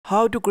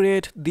how to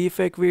create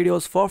deepfake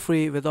videos for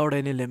free without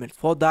any limits.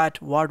 For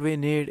that, what we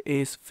need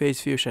is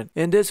Facefusion.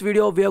 In this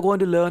video, we are going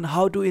to learn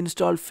how to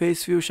install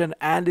Facefusion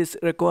and its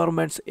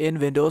requirements in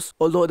Windows.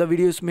 Although the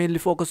video is mainly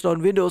focused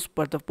on Windows,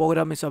 but the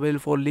program is available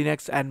for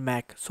Linux and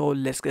Mac. So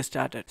let's get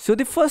started. So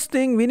the first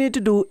thing we need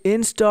to do,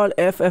 install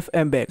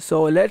ffmpeg.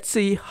 So let's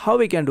see how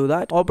we can do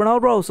that. Open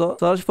our browser,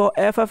 search for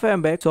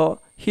ffmpeg.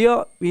 So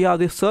here we have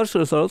the search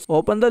results.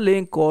 Open the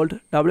link called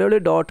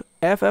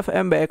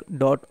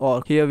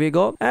www.ffmpeg.org. Here we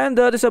go, and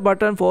there is a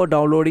button for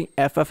downloading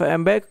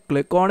ffmpeg.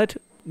 Click on it.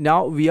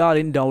 Now we are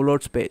in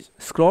downloads page.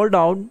 Scroll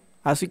down.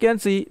 As you can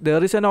see,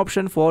 there is an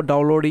option for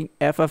downloading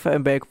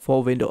ffmpeg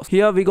for Windows.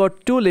 Here we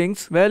got two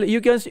links. Well, you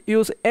can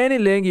use any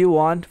link you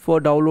want for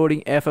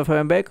downloading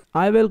ffmpeg.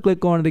 I will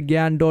click on the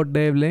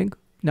gan.dev link.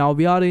 Now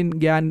we are in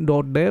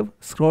gan.dev.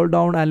 Scroll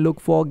down and look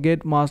for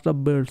get master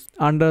builds.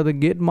 Under the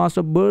get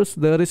master builds,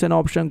 there is an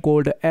option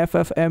called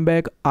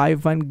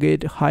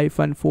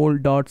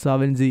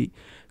ffmpeg-get-full.7z.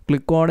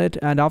 Click on it,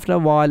 and after a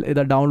while the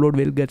download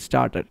will get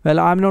started. Well,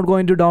 I'm not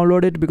going to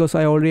download it because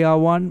I already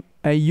have one.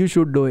 You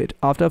should do it.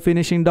 After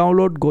finishing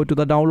download, go to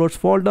the downloads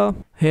folder.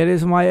 Here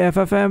is my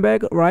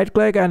ffmpeg. Right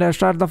click and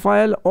extract the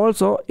file.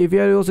 Also, if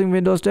you are using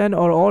Windows 10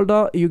 or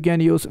older, you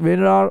can use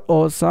WinRAR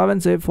or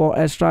 7zip for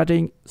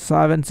extracting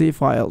 7c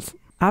files.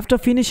 After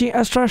finishing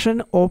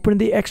extraction, open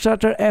the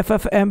extracted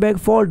ffmpeg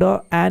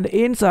folder, and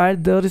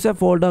inside there is a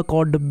folder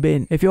called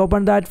bin. If you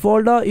open that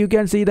folder, you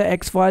can see the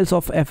X files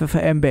of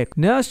ffmpeg.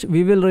 Next,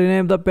 we will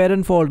rename the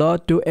parent folder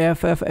to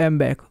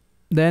ffmpeg.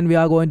 Then we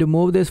are going to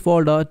move this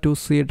folder to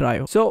C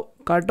drive. So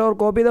cut or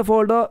copy the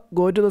folder,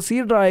 go to the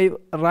C drive,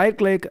 right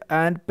click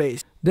and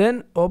paste.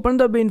 Then open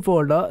the bin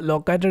folder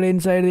located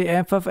inside the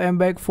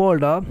ffmpeg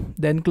folder.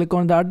 Then click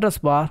on the address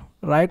bar,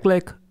 right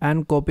click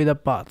and copy the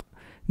path.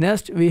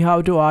 Next, we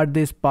have to add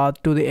this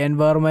path to the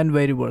environment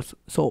variables.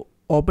 So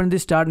open the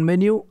start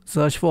menu,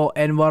 search for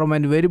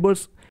environment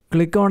variables,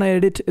 click on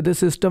edit the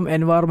system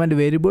environment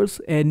variables.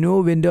 A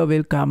new window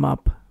will come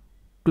up.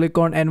 Click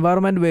on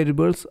environment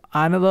variables,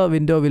 another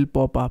window will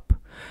pop up.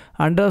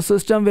 Under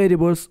system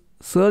variables,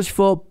 search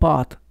for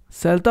path,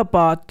 select the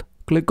path,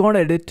 click on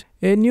edit.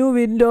 A new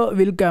window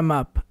will come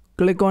up.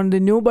 Click on the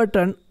new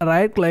button,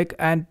 right click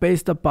and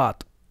paste the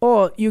path.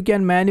 Or you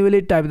can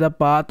manually type the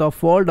path of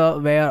folder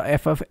where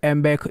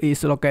ffmpeg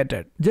is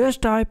located.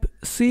 Just type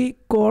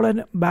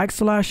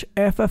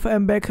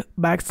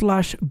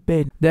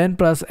c:\ffmpeg/bin. Then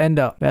press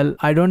enter. Well,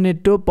 I don't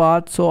need two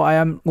paths, so I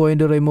am going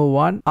to remove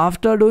one.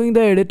 After doing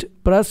the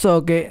edit, press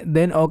OK,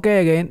 then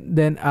OK again,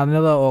 then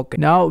another OK.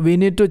 Now we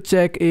need to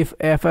check if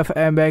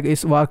ffmpeg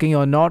is working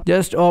or not.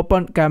 Just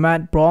open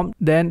command prompt,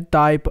 then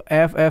type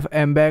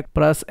ffmpeg,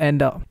 press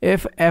enter.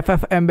 If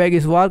ffmpeg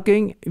is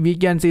working, we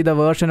can see the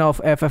version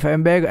of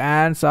ffmpeg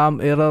and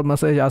some error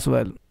message as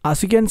well.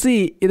 As you can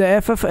see, the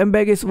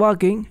ffmpeg is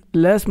working.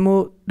 Let's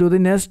move to the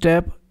next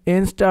step,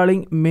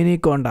 installing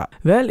Miniconda.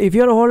 Well, if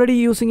you are already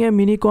using a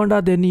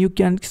Miniconda, then you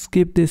can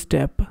skip this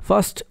step.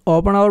 First,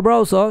 open our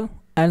browser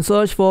and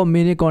search for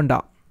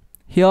Miniconda.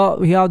 Here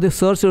we have the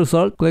search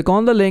result. Click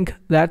on the link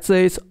that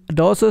says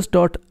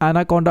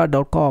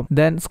doses.anaconda.com.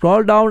 Then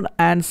scroll down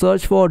and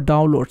search for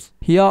downloads.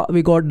 Here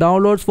we got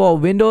downloads for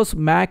Windows,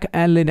 Mac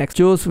and Linux.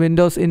 Choose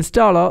Windows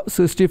installer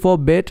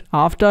 64-bit.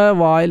 After a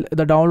while,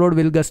 the download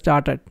will get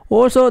started.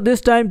 Also,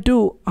 this time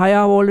too, I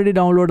have already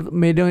downloaded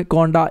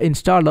Miniconda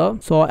installer,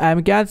 so I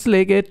am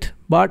cancelling it,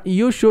 but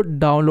you should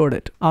download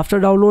it. After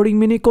downloading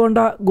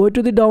Miniconda, go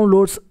to the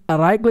downloads,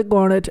 right click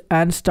on it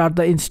and start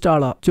the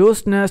installer.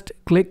 Choose next,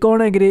 click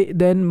on agree.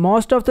 Then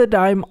most of the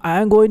time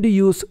I am going to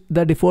use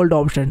the default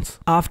options.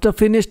 After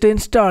finished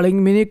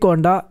installing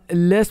Miniconda,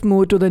 let's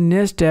move to the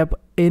next step,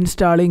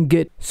 installing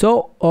Git.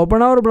 So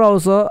open our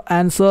browser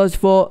and search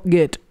for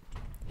Git.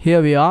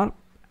 Here we are,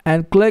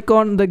 and click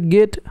on the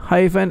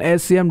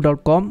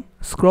git-scm.com.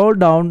 Scroll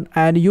down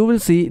and you will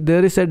see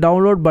there is a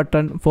download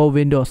button for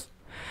Windows.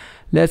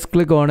 Let's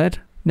click on it.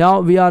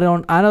 Now we are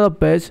on another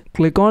page.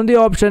 Click on the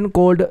option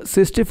called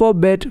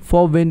 64-bit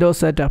for Windows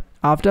setup.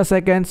 After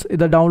seconds,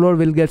 the download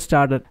will get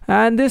started.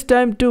 And this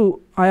time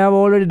too, I have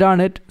already done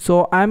it,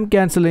 so I'm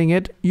cancelling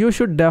it. You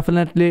should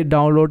definitely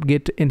download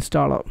Git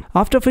installer.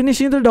 After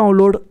finishing the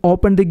download,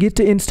 open the Git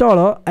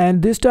installer,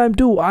 and this time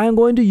too, I am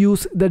going to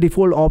use the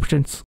default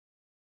options.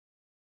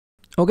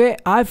 Okay,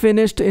 I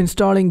finished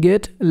installing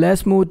Git.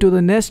 Let's move to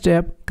the next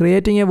step,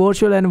 creating a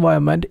virtual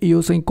environment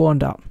using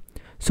Conda.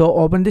 So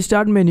open the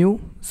start menu,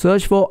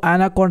 search for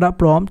Anaconda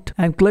prompt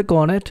and click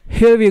on it.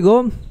 Here we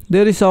go.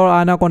 There is our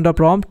Anaconda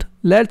prompt.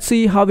 Let's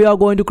see how we are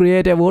going to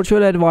create a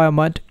virtual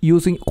environment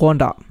using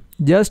Conda.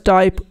 Just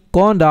type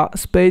conda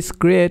space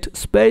create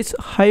space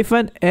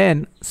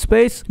 -n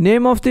space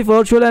name of the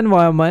virtual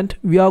environment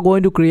we are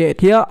going to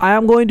create. Here I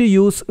am going to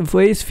use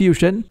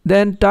Facefusion.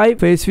 Then type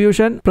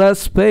Facefusion, press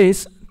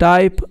space,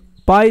 type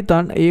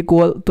Python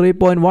equal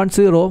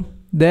 3.10,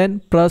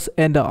 then press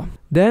enter.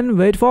 Then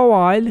wait for a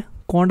while.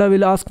 Conda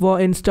will ask for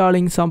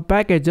installing some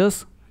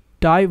packages.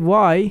 Type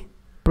Y,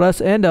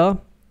 press enter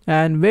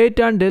and wait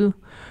until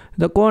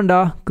the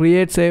Conda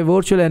creates a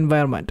virtual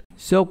environment.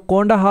 So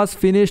Conda has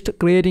finished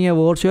creating a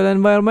virtual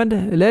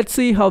environment. Let's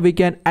see how we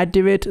can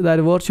activate that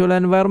virtual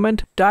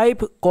environment.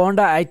 Type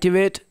Conda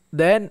activate,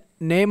 then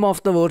name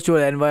of the virtual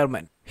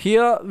environment.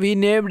 Here we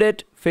named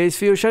it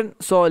Facefusion,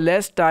 so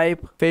let's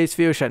type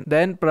Facefusion,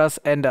 then press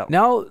enter.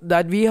 Now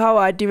that we have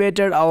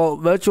activated our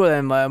virtual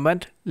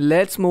environment,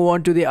 let's move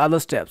on to the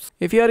other steps.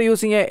 If you are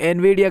using a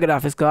NVIDIA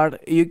graphics card,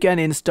 you can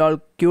install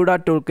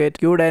Cuda Toolkit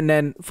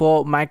CUDA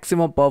for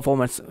maximum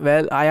performance.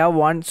 Well, I have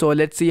one, so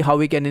let's see how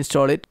we can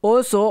install it.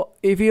 Also,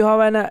 if you have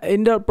an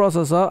Intel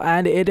processor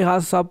and it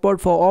has support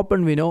for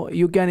OpenVINO,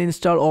 you can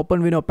install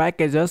OpenVINO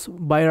packages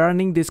by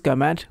running this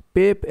command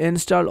pip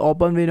install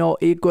OpenVINO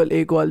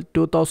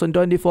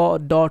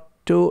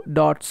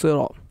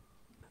 =2024.2.0.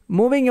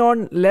 Moving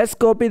on, let's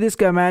copy this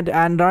command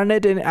and run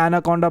it in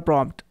Anaconda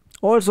prompt.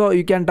 Also,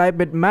 you can type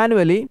it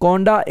manually.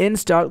 Conda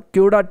install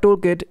Cuda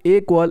Toolkit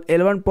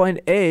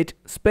 =11.8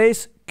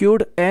 space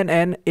Cud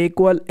NN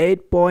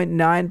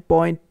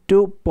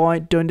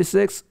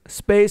 =8.9.2.26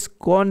 space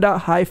Conda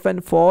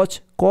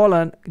 -forge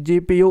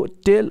GPU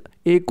till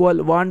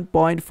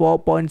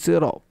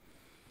 =1.4.0.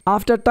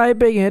 After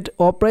typing it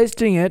or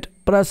pasting it,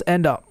 press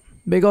enter.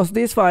 Because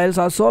these files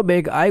are so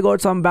big, I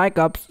got some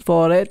backups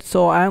for it,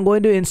 so I am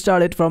going to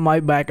install it from my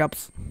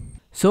backups.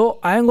 So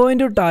I am going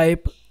to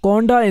type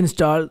Conda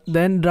install,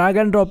 then drag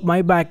and drop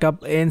my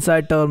backup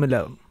inside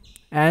terminal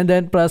and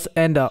then press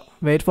enter.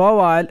 Wait for a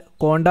while,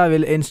 Conda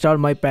will install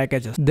my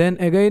packages. Then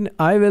again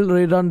I will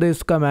rerun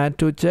this command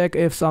to check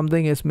if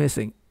something is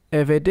missing.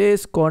 If it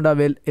is, Conda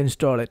will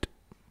install it.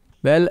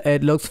 Well,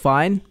 it looks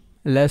fine.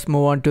 Let's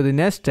move on to the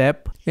next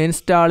step,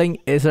 installing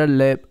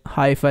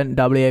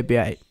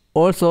islib-wapi.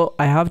 Also,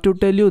 I have to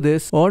tell you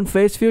this, on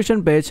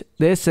Facefusion page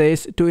they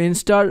says to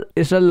install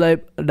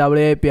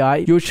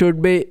islib-wapi you should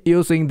be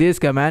using this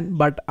command,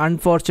 but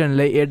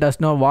unfortunately it does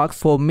not work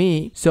for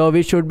me, so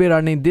we should be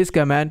running this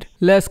command.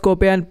 Let's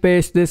copy and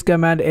paste this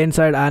command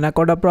inside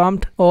Anaconda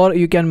prompt, or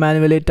you can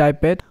manually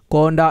type it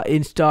conda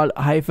install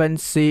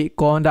 -c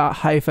conda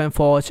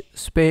 -forge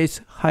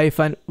space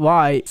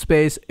 -y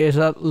space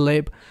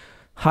islib-wapi.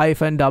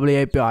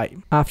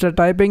 After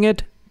typing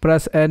it,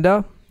 press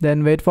enter,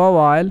 then wait for a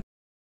while.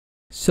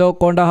 So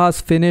Conda has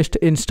finished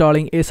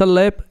installing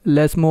islib.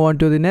 Let's move on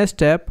to the next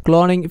step,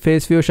 cloning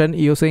Facefusion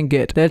using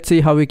Git. Let's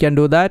see how we can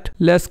do that.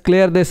 Let's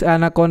clear this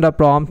Anaconda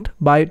prompt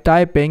by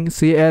typing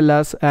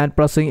cls and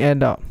pressing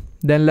enter.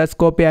 Then let's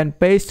copy and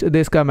paste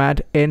this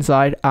command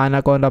inside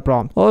Anaconda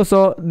prompt.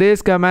 Also,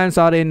 these commands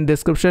are in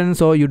description,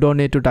 so you don't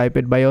need to type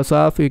it by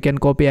yourself. You can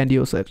copy and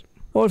use it.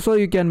 Also,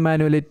 you can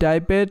manually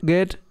type it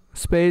git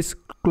space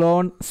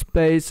clone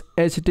space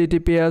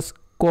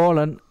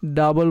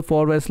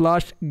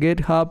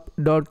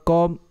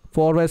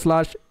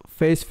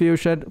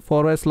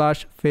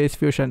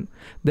https://github.com/facefusion/facefusion,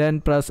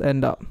 then press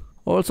enter.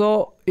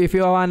 Also, if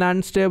you have an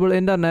unstable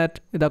internet,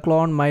 the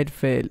clone might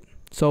fail.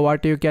 So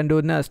what you can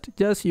do next,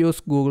 just use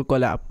Google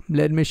Colab.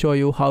 Let me show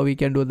you how we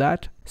can do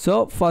that.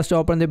 So first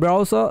open the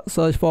browser,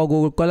 search for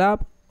Google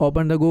Colab,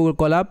 open the Google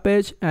Colab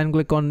page and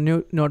click on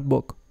new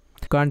notebook.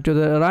 Come to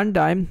the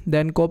runtime,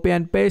 then copy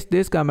and paste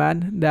this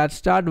command that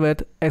start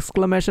with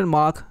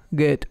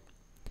 !git.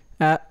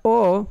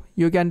 Or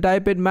you can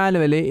type it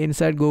manually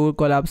inside Google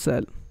Colab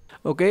cell.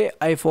 Okay,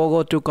 I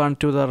forgot to come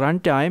to the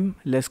runtime.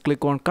 Let's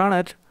click on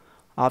connect.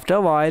 After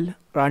a while,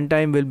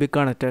 runtime will be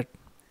connected.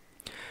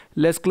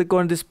 Let's click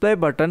on this play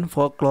button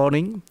for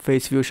cloning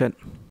Facefusion.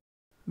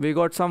 We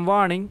got some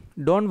warning.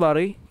 Don't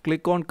worry,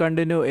 click on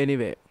continue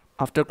anyway.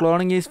 After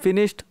cloning is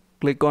finished,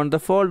 click on the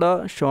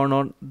folder shown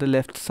on the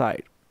left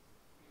side.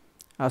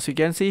 As you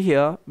can see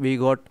here, we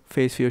got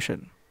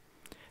Facefusion.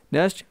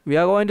 Next, we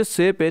are going to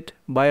save it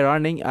by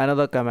running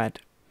another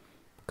command.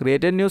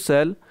 Create a new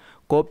cell,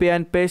 copy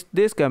and paste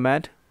this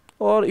command,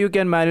 or you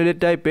can manually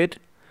type it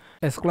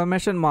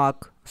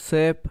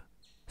 !save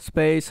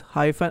space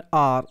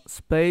 -r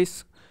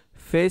space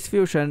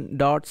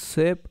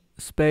facefusion.save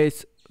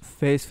space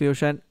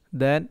facefusion,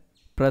 then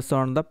press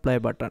on the play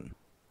button.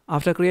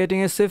 After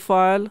creating a zip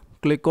file,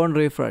 click on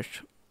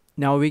refresh.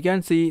 Now we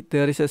can see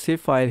there is a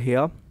zip file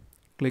here.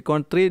 Click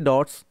on 3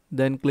 dots,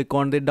 then click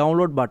on the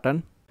download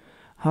button.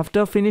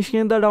 After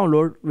finishing the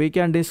download, we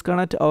can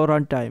disconnect our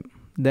runtime.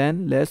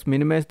 Then let's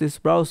minimize this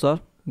browser,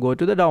 go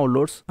to the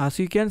downloads. As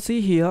you can see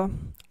here,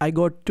 I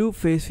got 2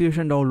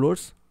 Facefusion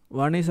downloads.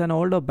 One is an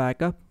older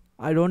backup.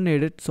 I don't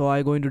need it, so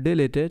I'm going to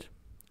delete it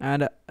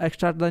and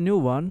extract the new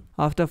one.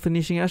 After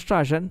finishing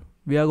extraction,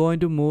 we are going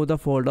to move the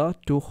folder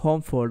to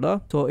home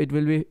folder, so it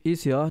will be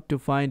easier to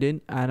find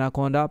in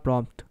Anaconda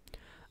prompt.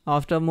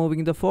 After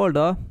moving the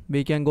folder,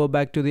 we can go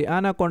back to the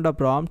Anaconda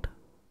prompt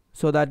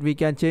so that we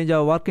can change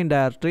our working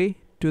directory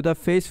to the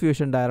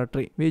Facefusion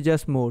directory we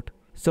just moved.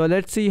 So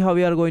let's see how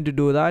we are going to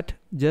do that.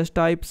 Just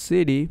type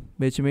cd,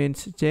 which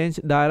means change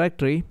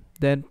directory,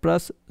 then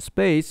press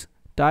space,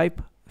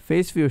 type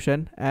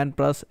Facefusion and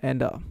press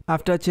enter.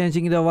 After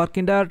changing the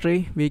working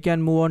directory, we can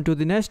move on to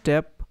the next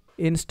step,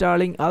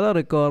 installing other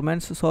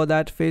requirements so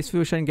that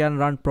Facefusion can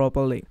run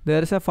properly.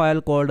 There is a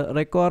file called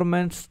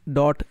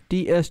requirements.txt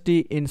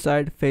 .txt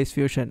inside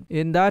Facefusion.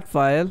 In that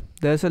file,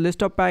 there's a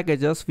list of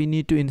packages we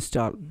need to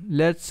install.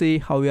 Let's see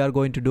how we are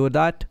going to do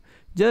that.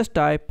 Just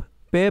type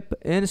pip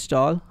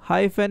install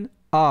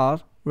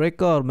 -r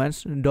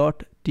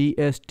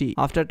requirements.txt.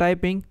 After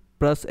typing,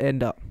 press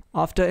enter.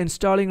 After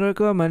installing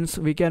requirements,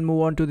 we can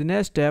move on to the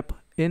next step,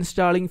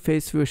 installing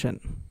Facefusion.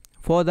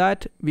 For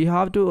that, we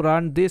have to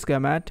run this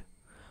command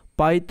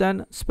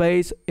python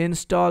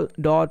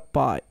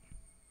install.py.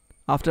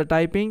 After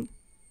typing,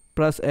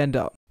 press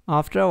enter.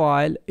 After a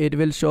while, it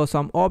will show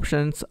some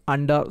options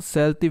under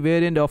select the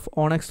variant of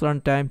Onyx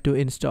runtime to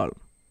install.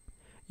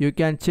 You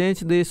can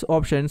change these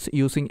options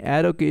using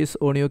arrow keys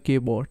on your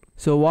keyboard.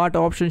 So what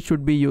option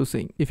should be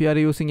using? If you are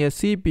using a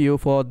CPU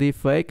for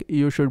deepfake,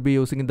 you should be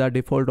using the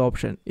default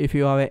option. If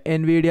you have an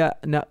NVIDIA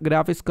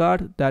graphics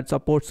card that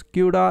supports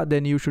Cuda,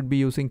 then you should be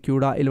using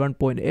Cuda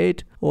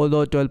 11.8,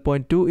 although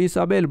 12.2 is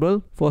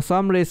available. For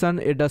some reason,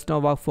 it does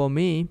not work for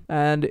me.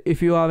 And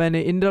if you have an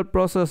Intel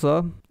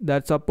processor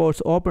that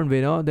supports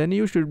OpenWindow, then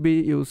you should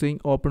be using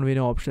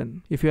OpenWindow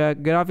option. If you have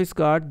a graphics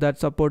card that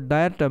supports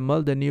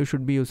DirectML, then you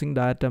should be using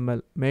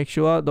DirectML. Make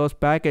sure those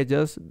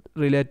packages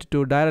related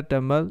to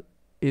DirectML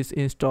is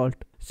installed.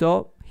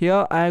 So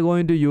here I am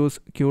going to use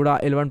Cuda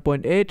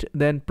 11.8,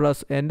 then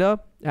press enter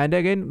and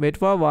again wait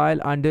for a while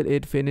until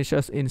it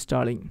finishes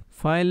installing.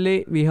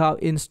 Finally, we have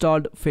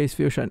installed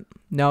Facefusion.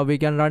 Now we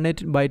can run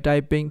it by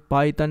typing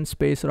python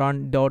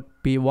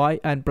run.py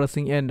and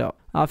pressing enter.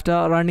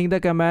 After running the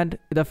command,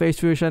 the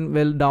Facefusion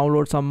will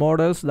download some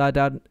models that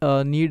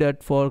are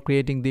needed for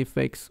creating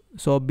deepfakes.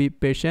 So be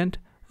patient.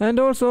 And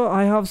also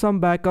I have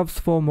some backups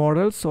for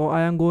models, so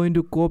I am going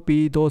to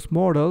copy those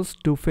models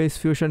to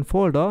Facefusion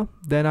folder.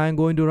 Then I am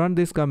going to run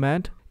this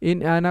command.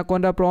 In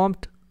Anaconda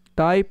prompt,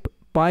 type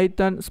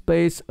python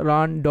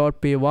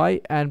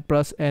run.py and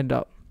press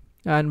enter.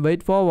 And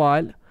wait for a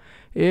while.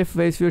 If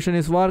Facefusion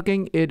is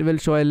working, it will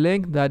show a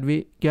link that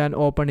we can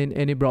open in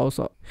any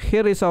browser.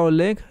 Here is our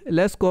link.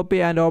 Let's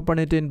copy and open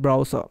it in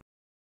browser.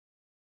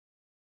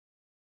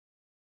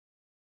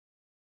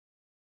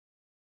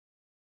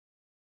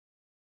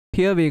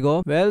 Here we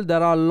go. Well,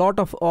 there are a lot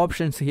of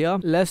options here.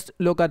 Let's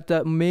look at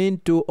the main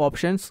two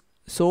options,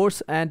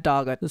 source and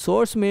target. The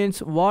source means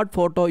what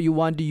photo you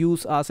want to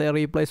use as a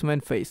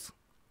replacement face,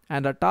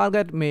 and the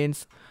target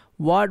means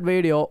what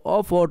video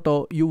or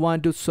photo you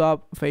want to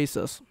swap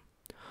faces.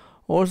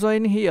 Also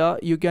in here,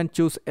 you can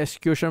choose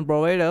execution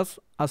providers.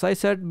 As I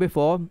said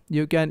before,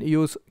 you can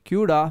use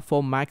Cuda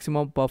for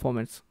maximum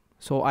performance.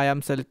 So I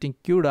am selecting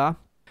Cuda.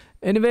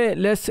 Anyway,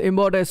 let's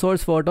import a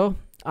source photo.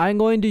 I'm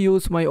going to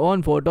use my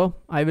own photo.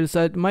 I will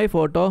select my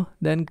photo,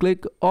 then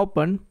click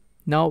open.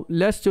 Now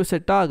let's choose a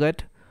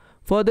target.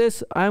 For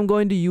this, I'm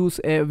going to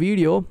use a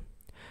video.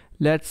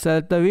 Let's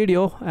select the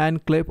video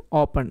and click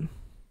open.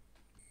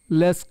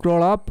 Let's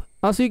scroll up.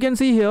 As you can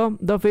see here,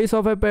 the face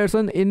of a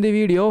person in the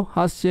video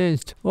has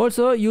changed.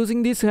 Also,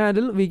 using this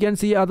handle, we can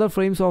see other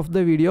frames of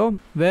the video.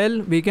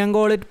 Well, we can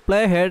call it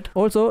playhead.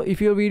 Also, if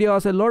your video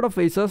has a lot of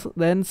faces,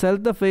 then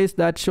select the face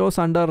that shows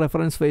under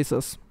reference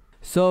faces.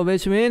 So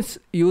which means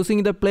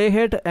using the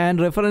playhead and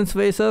reference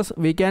faces,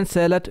 we can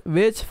select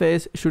which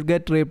face should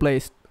get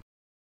replaced.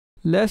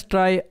 Let's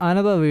try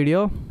another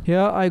video. Here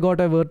I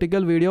got a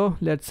vertical video.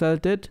 Let's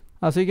select it.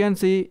 As you can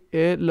see,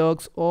 it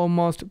looks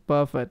almost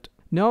perfect.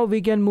 Now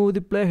we can move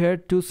the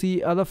playhead to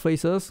see other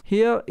faces.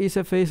 Here is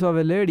a face of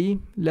a lady.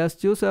 Let's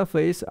choose a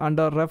face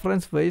under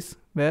reference face.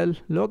 Well,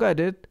 look at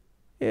it.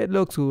 It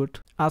looks good.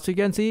 As you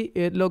can see,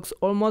 it looks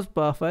almost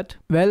perfect.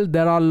 Well,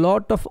 there are a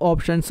lot of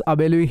options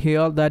available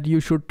here that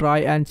you should try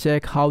and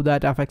check how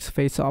that affects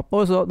Faceswap.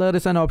 Also, there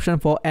is an option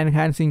for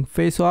enhancing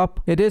Faceswap.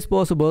 It is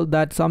possible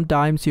that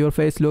sometimes your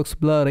face looks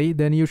blurry,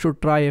 then you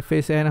should try a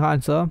face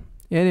enhancer.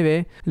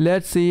 Anyway,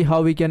 let's see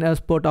how we can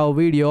export our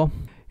video.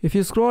 If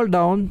you scroll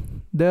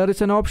down, there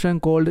is an option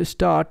called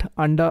Start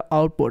under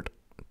Output.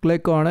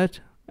 Click on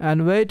it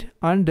and wait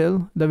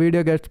until the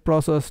video gets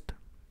processed.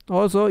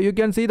 Also, you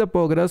can see the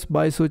progress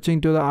by switching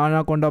to the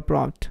Anaconda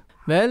prompt.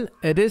 Well,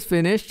 it is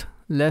finished.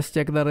 Let's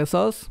check the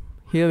results.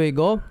 Here we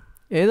go.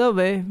 Either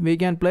way, we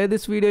can play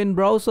this video in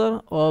browser,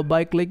 or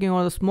by clicking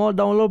on the small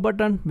download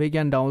button, we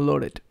can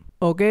download it.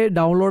 Okay,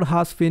 download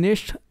has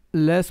finished.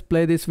 Let's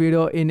play this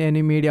video in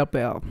any media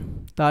player.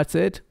 That's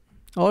it.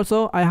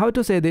 Also, I have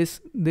to say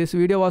this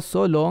video was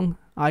so long,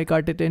 I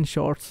cut it in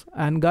shorts.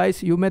 And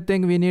guys, you may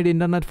think we need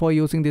internet for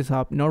using this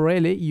app. No,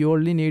 really, you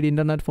only need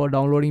internet for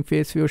downloading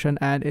Facefusion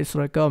and its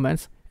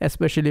requirements,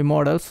 especially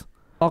models.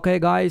 Okay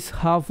guys,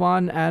 have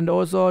fun, and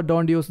also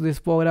don't use this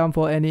program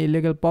for any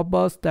illegal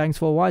purpose. Thanks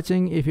for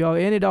watching. If you have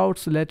any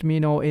doubts, let me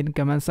know in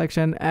comment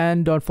section,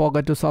 and don't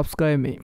forget to subscribe me.